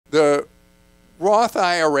The Roth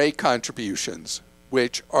IRA contributions,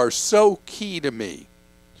 which are so key to me,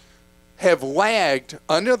 have lagged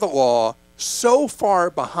under the law so far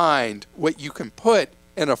behind what you can put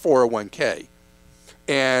in a 401k.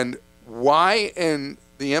 And why, in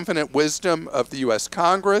the infinite wisdom of the U.S.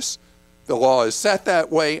 Congress, the law is set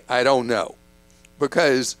that way, I don't know.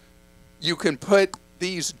 Because you can put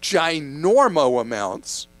these ginormo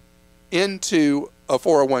amounts into a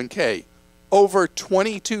 401k. Over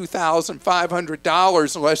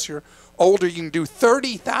 $22,500, unless you're older, you can do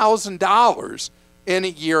 $30,000 in a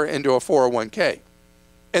year into a 401k.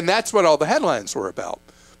 And that's what all the headlines were about.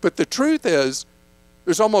 But the truth is,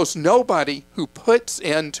 there's almost nobody who puts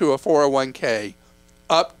into a 401k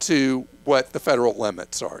up to what the federal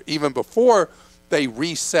limits are, even before they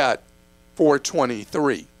reset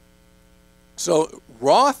 423. So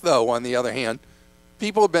Roth, though, on the other hand,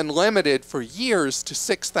 people have been limited for years to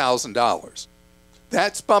 $6,000.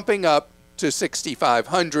 That's bumping up to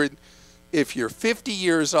 $6,500. If you're 50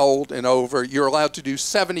 years old and over, you're allowed to do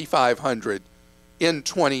 $7,500 in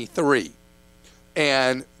 23.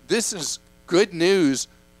 And this is good news,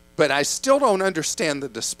 but I still don't understand the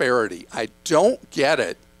disparity. I don't get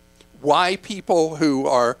it why people who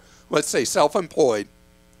are, let's say, self-employed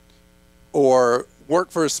or work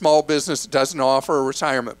for a small business that doesn't offer a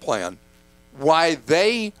retirement plan, why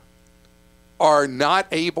they are not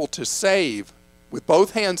able to save with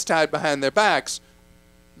both hands tied behind their backs,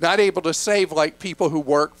 not able to save like people who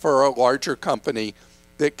work for a larger company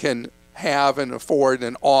that can have and afford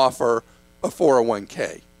and offer a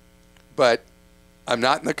 401k. But I'm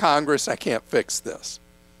not in the Congress, I can't fix this.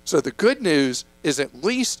 So the good news is at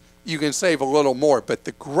least you can save a little more. But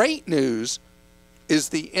the great news is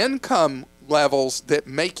the income levels that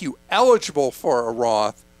make you eligible for a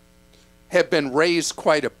Roth have been raised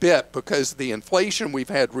quite a bit because of the inflation we've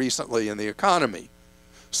had recently in the economy.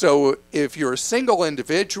 So if you're a single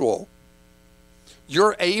individual,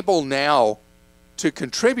 you're able now to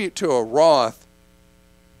contribute to a Roth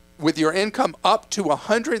with your income up to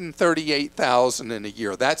 $138,000 in a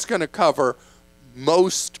year. That's going to cover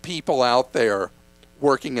most people out there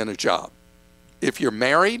working in a job. If you're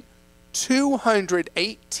married,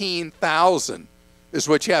 $218,000 is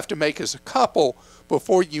what you have to make as a couple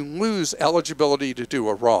before you lose eligibility to do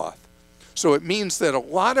a Roth. So it means that a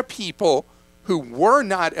lot of people who were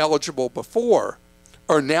not eligible before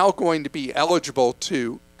are now going to be eligible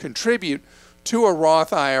to contribute to a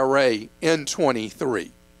Roth IRA in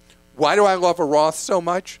 23. Why do I love a Roth so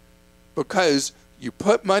much? Because you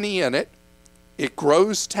put money in it, it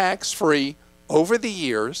grows tax-free over the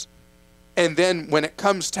years, and then when it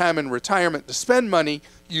comes time in retirement to spend money,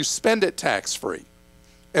 you spend it tax-free.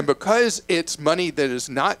 And because it's money that is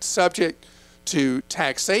not subject to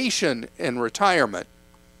taxation in retirement,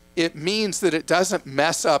 it means that it doesn't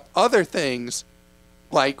mess up other things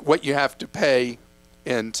like what you have to pay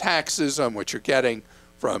in taxes on what you're getting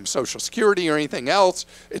from Social Security or anything else.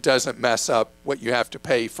 It doesn't mess up what you have to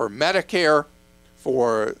pay for Medicare,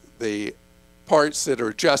 for the parts that are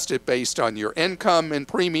adjusted based on your income and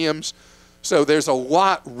premiums. So there's a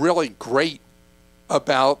lot really great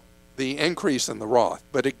about the increase in the Roth.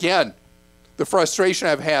 But again, the frustration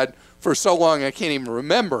I've had for so long I can't even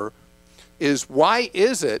remember is why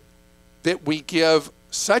is it that we give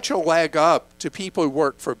such a leg up to people who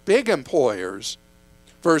work for big employers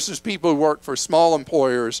versus people who work for small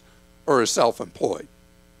employers or are self-employed?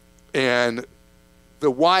 And the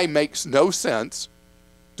why makes no sense.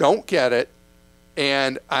 Don't get it.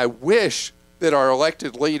 And I wish that our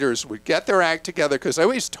elected leaders would get their act together, because I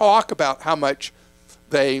always talk about how much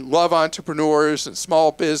they love entrepreneurs and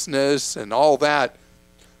small business and all that.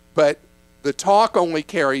 But the talk only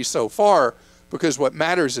carries so far, because what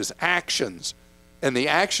matters is actions. And the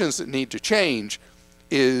actions that need to change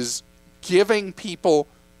is giving people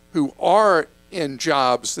who are in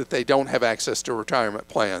jobs that they don't have access to retirement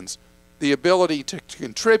plans the ability to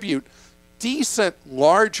contribute decent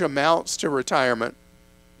large amounts to retirement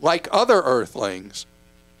like other earthlings.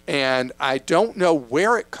 And I don't know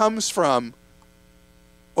where it comes from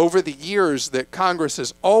over the years that Congress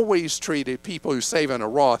has always treated people who save in a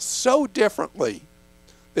Roth so differently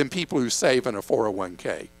than people who save in a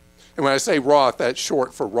 401k. And when I say Roth, that's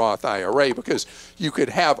short for Roth IRA, because you could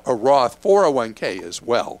have a Roth 401k as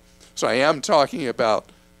well. So I am talking about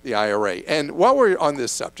the IRA. And while we're on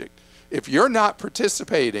this subject, if you're not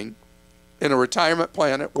participating in a retirement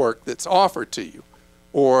plan at work that's offered to you,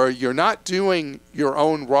 or you're not doing your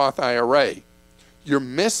own Roth IRA, you're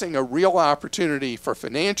missing a real opportunity for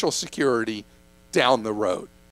financial security down the road.